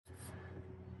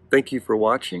Thank you for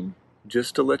watching.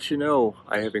 Just to let you know,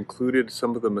 I have included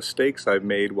some of the mistakes I've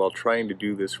made while trying to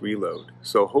do this reload.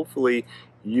 So hopefully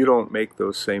you don't make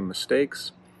those same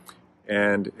mistakes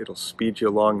and it'll speed you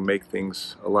along and make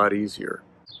things a lot easier.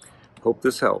 Hope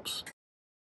this helps.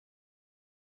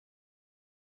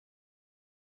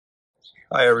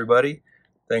 Hi everybody,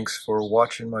 thanks for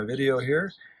watching my video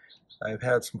here. I've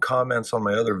had some comments on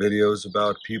my other videos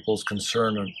about people's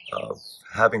concern of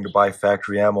having to buy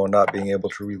factory ammo and not being able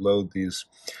to reload these.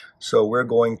 So we're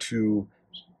going to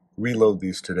reload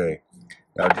these today.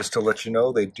 Now, just to let you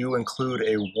know, they do include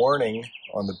a warning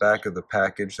on the back of the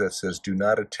package that says do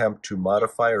not attempt to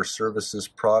modify or service this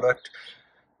product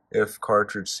if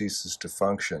cartridge ceases to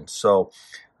function. So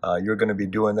you're going to be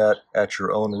doing that at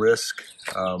your own risk.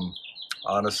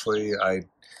 Honestly, I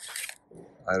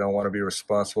don't want to be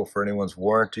responsible for anyone's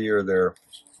warranty or their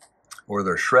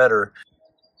shredder,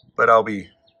 but I'll be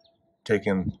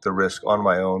taking the risk on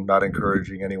my own, not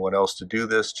encouraging anyone else to do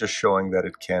this, just showing that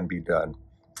it can be done.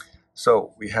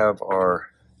 So we have our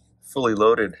fully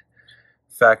loaded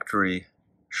factory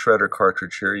shredder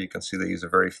cartridge here. You can see they use a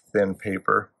very thin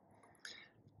paper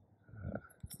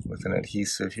with an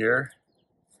adhesive here.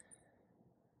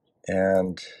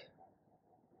 And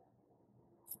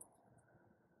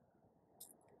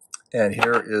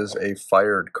here is a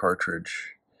fired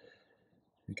cartridge.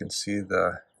 You can see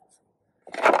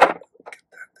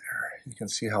you can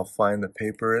see how fine the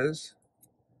paper is.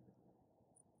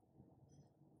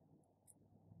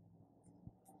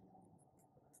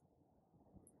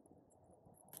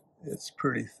 It's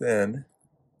pretty thin.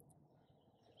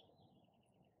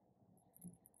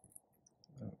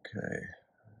 Okay,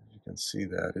 you can see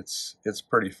that it's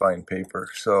pretty fine paper.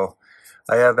 So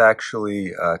I have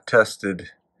actually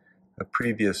tested a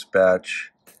previous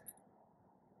batch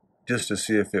just to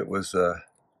see if it was a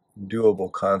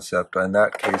doable concept. In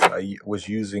that case, I was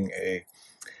using a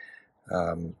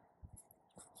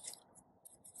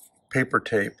paper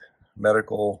tape,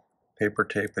 medical paper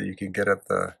tape that you can get at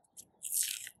the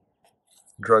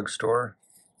drugstore.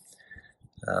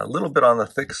 A little bit on the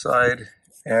thick side,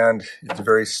 and it's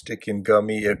very sticky and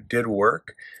gummy. It did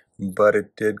work, but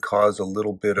it did cause a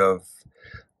little bit of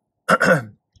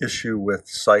issue with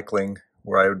cycling,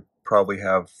 where I would probably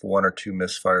have 1 or 2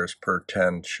 misfires per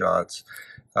 10 shots.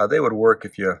 They would work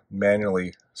if you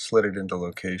manually slid it into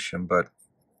location, but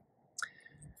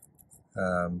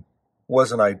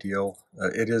wasn't ideal.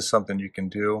 It is something you can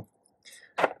do,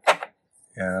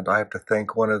 and I have to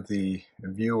thank one of the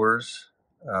viewers.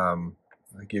 I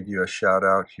give you a shout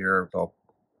out here. I'll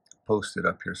post it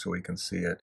up here so we can see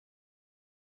it.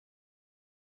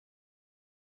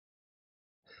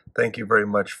 Thank you very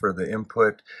much for the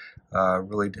input.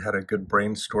 Really had a good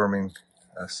brainstorming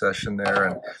session there,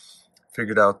 and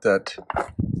figured out that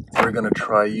we're going to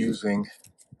try using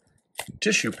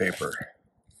tissue paper.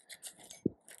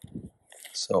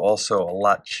 So also a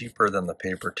lot cheaper than the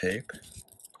paper tape.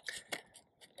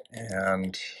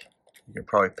 And you can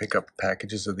probably pick up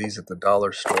packages of these at the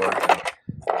dollar store.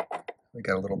 We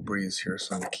got a little breeze here,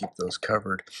 so I'm going to keep those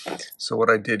covered. So what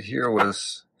I did here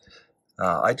was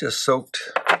I just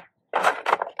soaked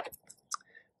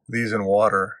these in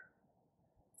water,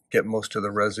 get most of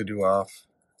the residue off,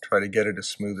 try to get it as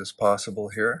smooth as possible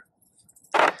here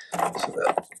so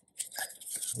that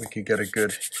we could get a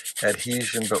good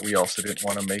adhesion, but we also didn't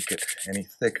want to make it any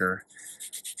thicker.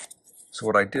 So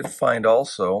what I did find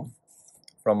also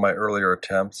from my earlier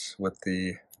attempts with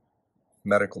the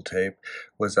medical tape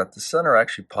was that the center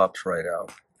actually pops right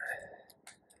out.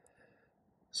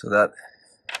 So that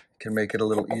can make it a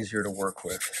little easier to work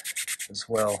with as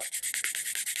well.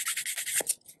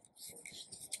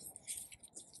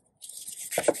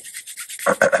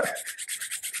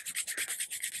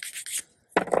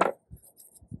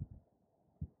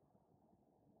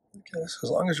 Okay, so as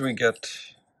long as we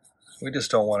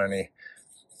just don't want any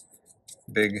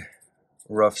big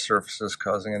rough surfaces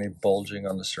causing any bulging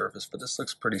on the surface, but this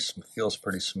feels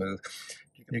pretty smooth.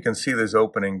 You can see this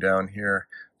opening down here.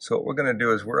 So what we're going to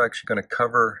do is we're actually going to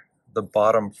cover the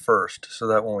bottom first, so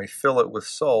that when we fill it with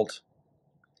salt,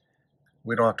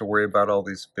 we don't have to worry about all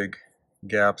these big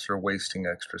gaps or wasting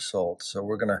extra salt. So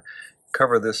we're going to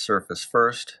cover this surface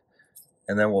first,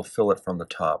 and then we'll fill it from the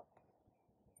top.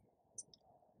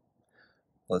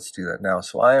 Let's do that now.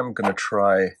 So I am going to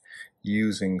try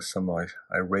using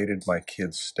I raided my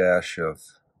kid's stash of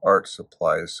art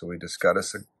supplies, so we just got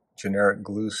us a generic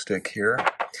glue stick here.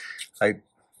 I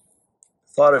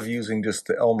thought of using just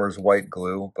the Elmer's white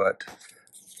glue, but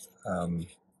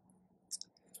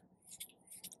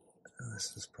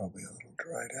this is probably a little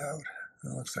dried out.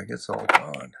 It looks like it's all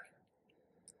gone.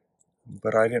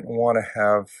 But I didn't want to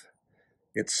have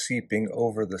it's seeping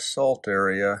over the salt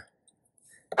area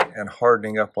and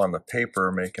hardening up on the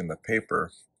paper, making the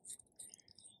paper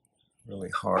really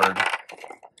hard.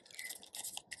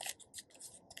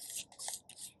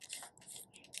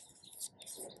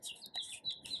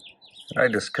 I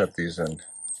just cut these in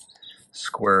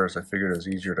squares. I figured it was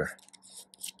easier to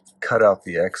cut out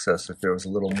the excess if there was a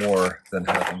little more than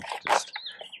having just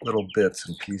little bits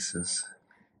and pieces.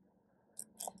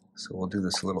 So we'll do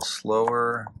this a little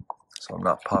slower so I'm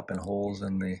not popping holes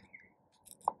in the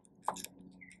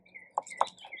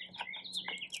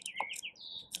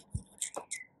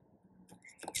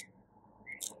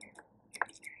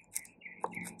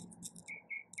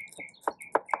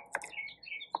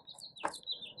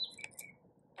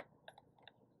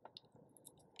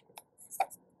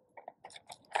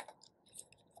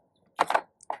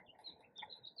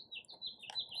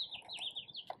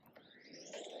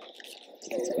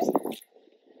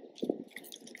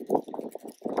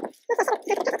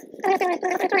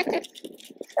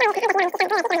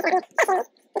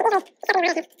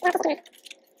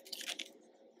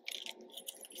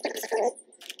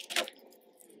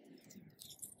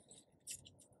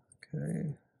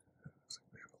Okay, looks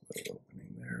like we have a little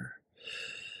opening there.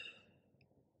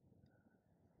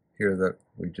 Here that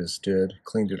we just did,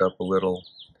 cleaned it up a little.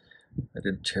 I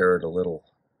did tear it a little.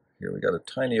 Here we got a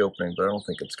tiny opening, but I don't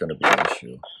think it's going to be an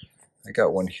issue. I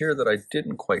got one here that I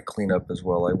didn't quite clean up as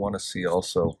well. I want to see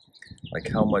also,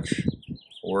 like, how much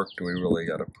work do we really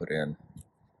got to put in.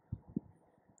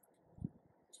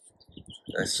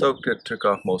 I soaked it, took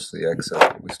off most of the excess,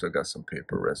 but we still got some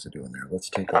paper residue in there. Let's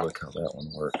take a look how that one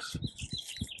works.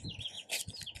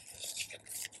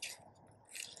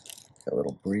 Got a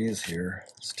little breeze here.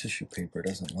 This tissue paper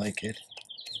doesn't like it.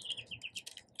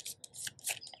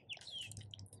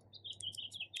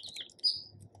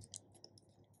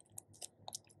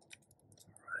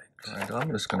 Alright,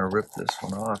 I'm just going to rip this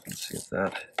one off and see if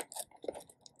that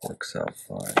works out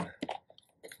fine.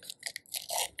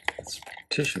 It's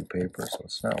tissue paper, so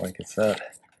it's not like it's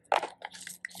that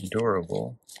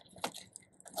durable.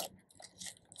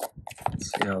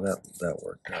 Let's see how that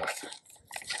worked out.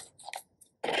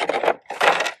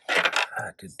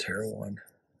 I did tear one.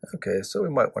 Okay, so we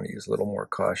might want to use a little more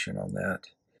caution on that.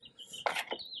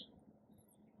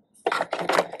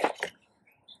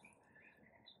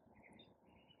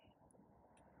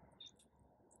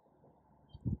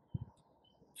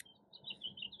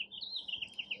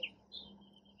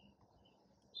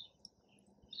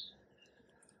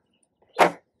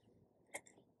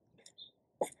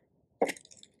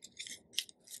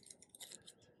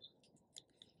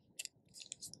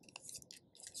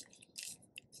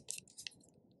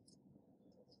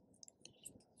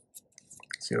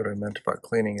 See what I meant about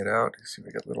cleaning it out? You see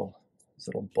we got little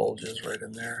bulges right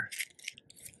in there.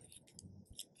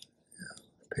 Yeah,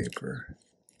 paper.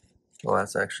 Well,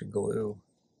 that's actually glue.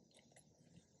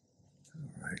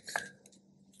 All right.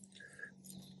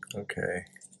 Okay.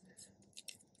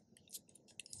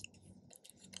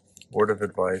 Word of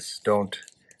advice, don't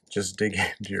just dig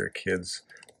into your kids'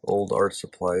 old art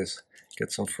supplies.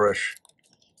 Get some fresh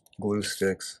glue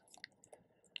sticks.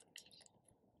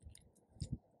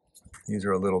 These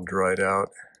are a little dried out.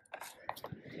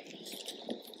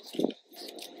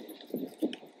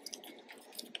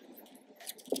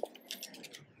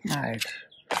 Alright.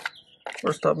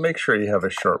 First off, make sure you have a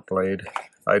sharp blade.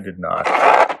 I did not.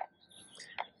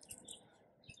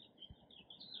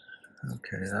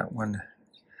 Okay, that one,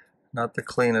 not the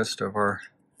cleanest of our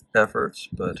efforts,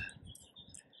 but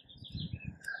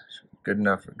good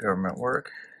enough for government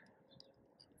work.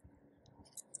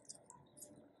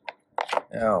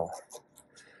 Now,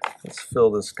 let's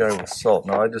fill this guy with salt.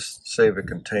 Now, I just save a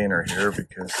container here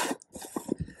because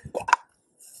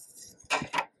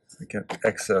we get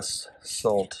excess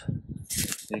salt.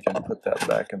 You can put that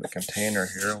back in the container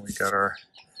here. We got our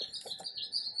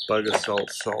bug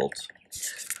assault salt.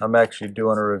 I'm actually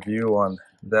doing a review on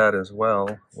that as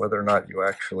well, whether or not you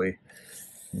actually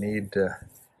need to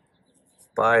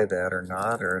buy that or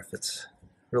not, or if it's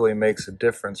really makes a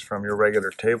difference from your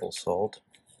regular table salt.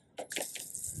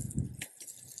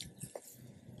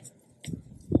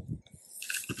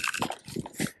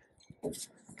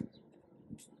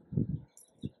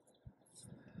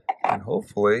 And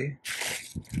hopefully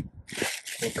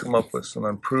we'll come up with some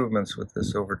improvements with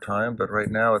this over time, but right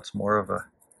now it's more of a,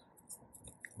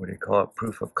 what do you call it,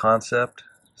 proof of concept.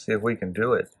 See if we can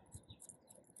do it.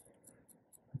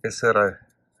 Like I said, I've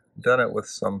done it with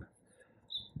some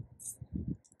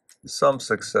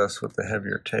success with the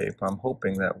heavier tape. I'm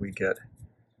hoping that we get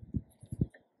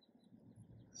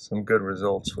some good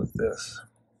results with this.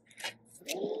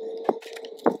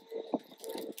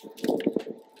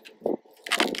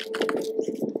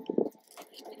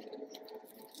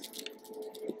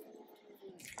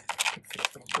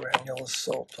 smell of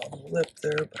salt on the lip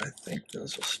there, but I think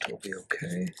those will still be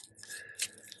okay.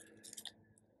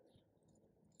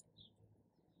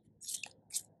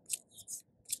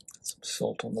 Some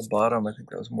salt on the bottom. I think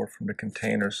that was more from the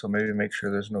container, so maybe make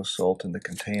sure there's no salt in the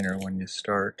container when you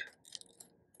start.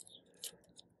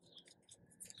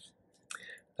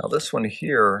 Now this one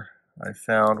here I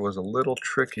found was a little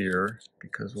trickier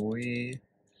because we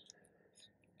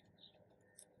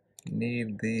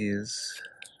need these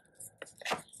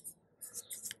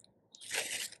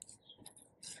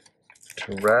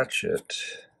to ratchet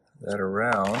that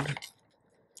around.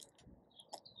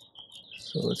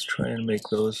 So let's try and make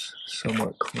those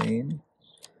somewhat clean.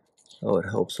 Oh, it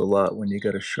helps a lot when you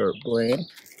get a sharp blade.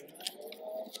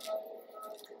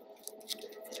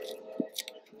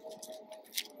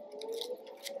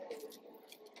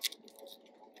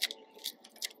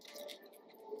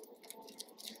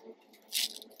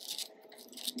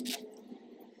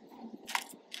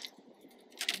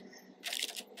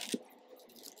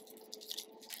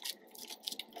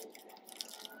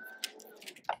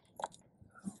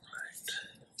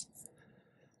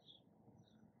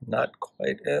 Not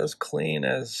quite as clean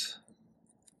as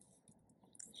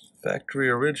factory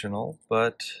original,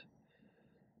 but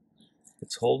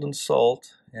it's holding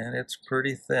salt and it's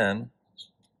pretty thin.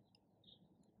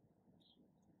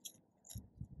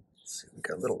 Let's see, we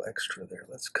got a little extra there.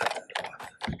 Let's cut that off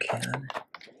if we can.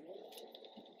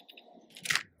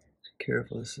 Be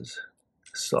careful, this is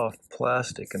soft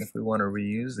plastic, and if we want to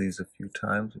reuse these a few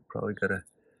times, we probably got to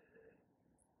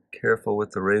be careful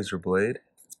with the razor blade.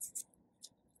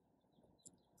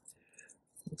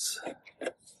 Let's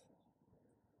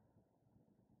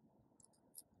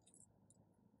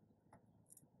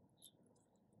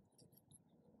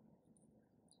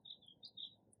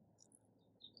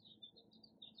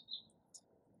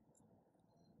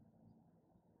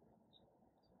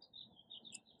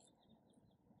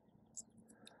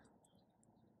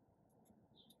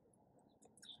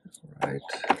right.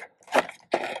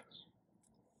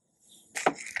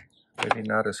 Maybe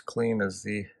not as clean as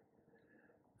the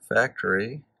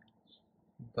factory,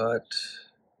 but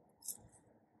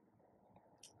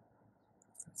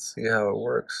let's see how it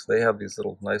works. They have these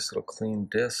little nice little clean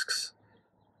discs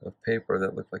of paper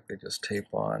that look like they just tape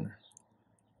on.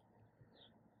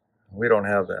 We don't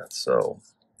have that, so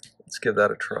let's give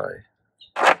that a try.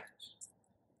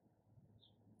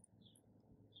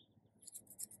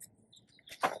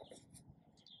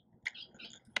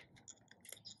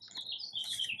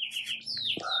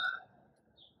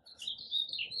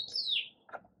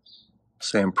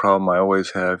 Same problem I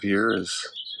always have here is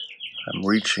I'm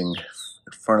reaching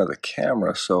in front of the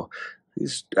camera, so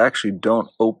these actually don't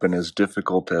open as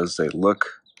difficult as they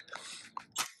look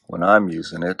when I'm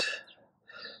using it.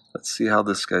 Let's see how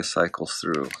this guy cycles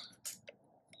through.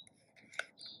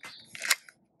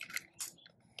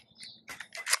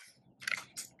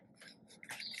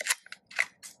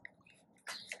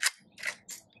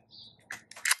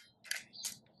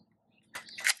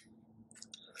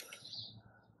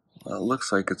 Well, it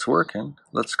looks like it's working.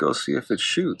 Let's go see if it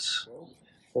shoots.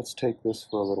 Let's take this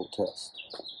for a little test.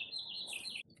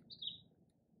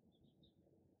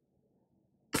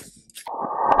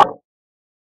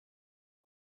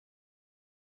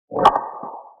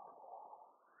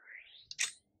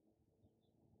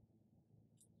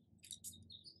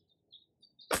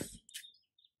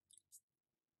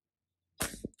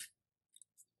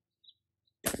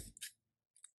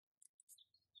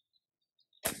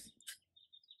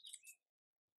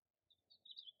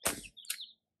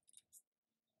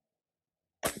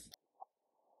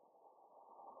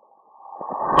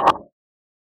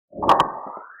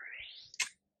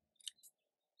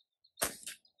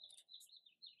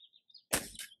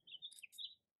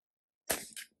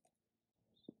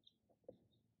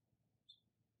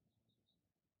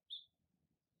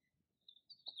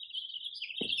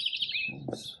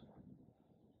 There's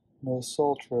no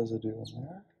salt residue in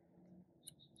there.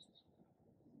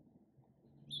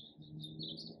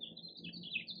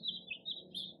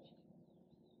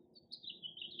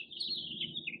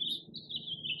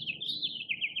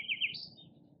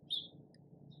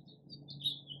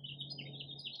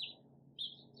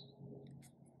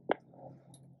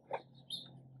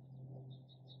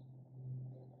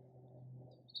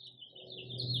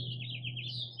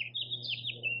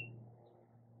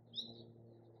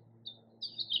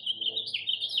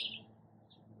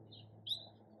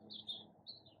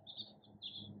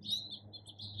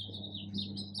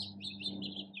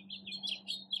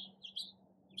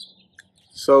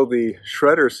 So the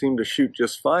shredder seemed to shoot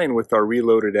just fine with our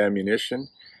reloaded ammunition.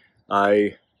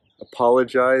 I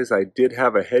apologize, I did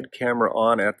have a head camera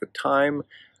on at the time.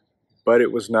 but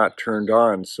it was not turned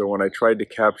on. So when I tried to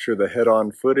capture the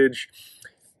head-on footage,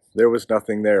 there was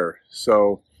nothing there.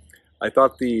 So I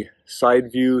thought the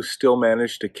side view still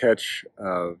managed to catch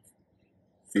the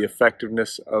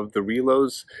effectiveness of the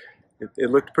reloads.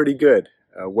 It looked pretty good.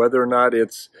 Whether or not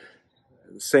it's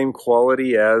the same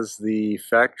quality as the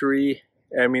factory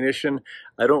ammunition,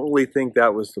 I don't really think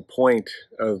that was the point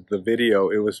of the video.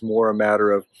 It was more a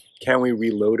matter of, can we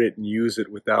reload it and use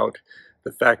it without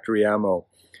the factory ammo?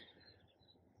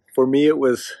 For me, it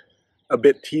was a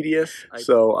bit tedious,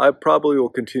 so I probably will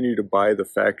continue to buy the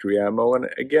factory ammo. And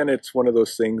again, it's one of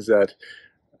those things that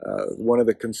one of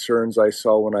the concerns I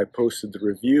saw when I posted the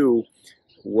review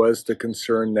was the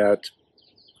concern that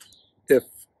if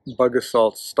Bug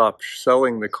Assault stops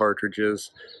selling the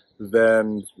cartridges,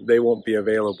 then they won't be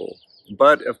available.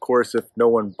 But of course, if no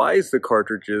one buys the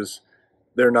cartridges,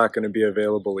 they're not going to be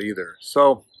available either.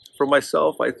 So for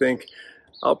myself, I think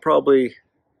I'll probably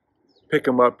pick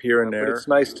them up here and there. But it's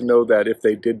nice to know that if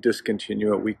they did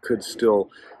discontinue it, we could still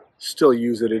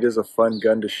use it. It is a fun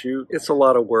gun to shoot. It's a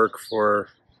lot of work for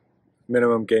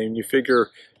minimum gain. You figure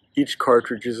each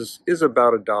cartridge is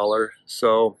about $1,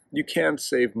 so you can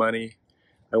save money.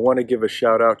 I want to give a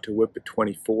shout out to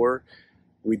Whippet24.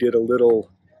 We did a little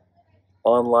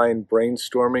online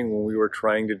brainstorming when we were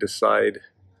trying to decide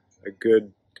a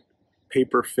good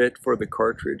paper fit for the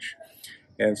cartridge.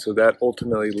 And so that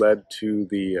ultimately led to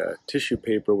the tissue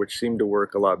paper, which seemed to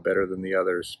work a lot better than the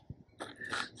others.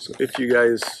 So if you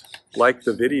guys like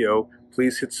the video,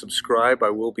 please hit subscribe.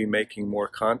 I will be making more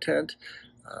content.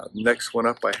 Next one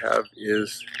up I have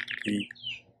is the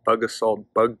Bug Assault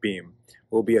Bug Beam.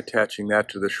 We'll be attaching that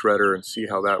to the shredder and see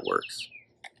how that works.